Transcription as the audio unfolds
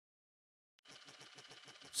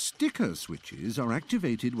Sticker switches are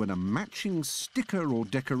activated when a matching sticker or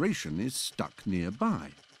decoration is stuck nearby.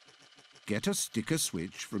 Get a sticker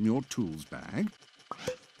switch from your tools bag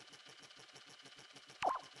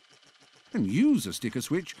and use a sticker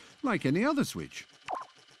switch like any other switch.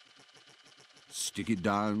 Stick it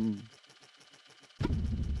down.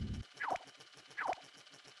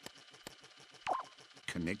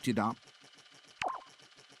 Connect it up.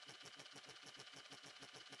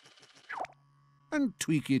 And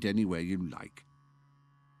tweak it any way you like.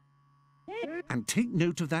 And take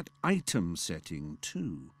note of that item setting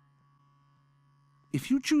too.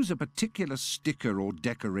 If you choose a particular sticker or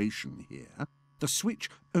decoration here, the switch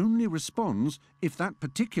only responds if that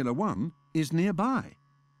particular one is nearby.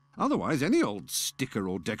 Otherwise, any old sticker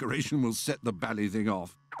or decoration will set the bally thing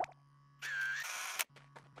off.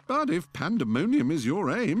 But if pandemonium is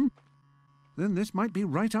your aim, then this might be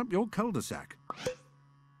right up your cul-de-sac.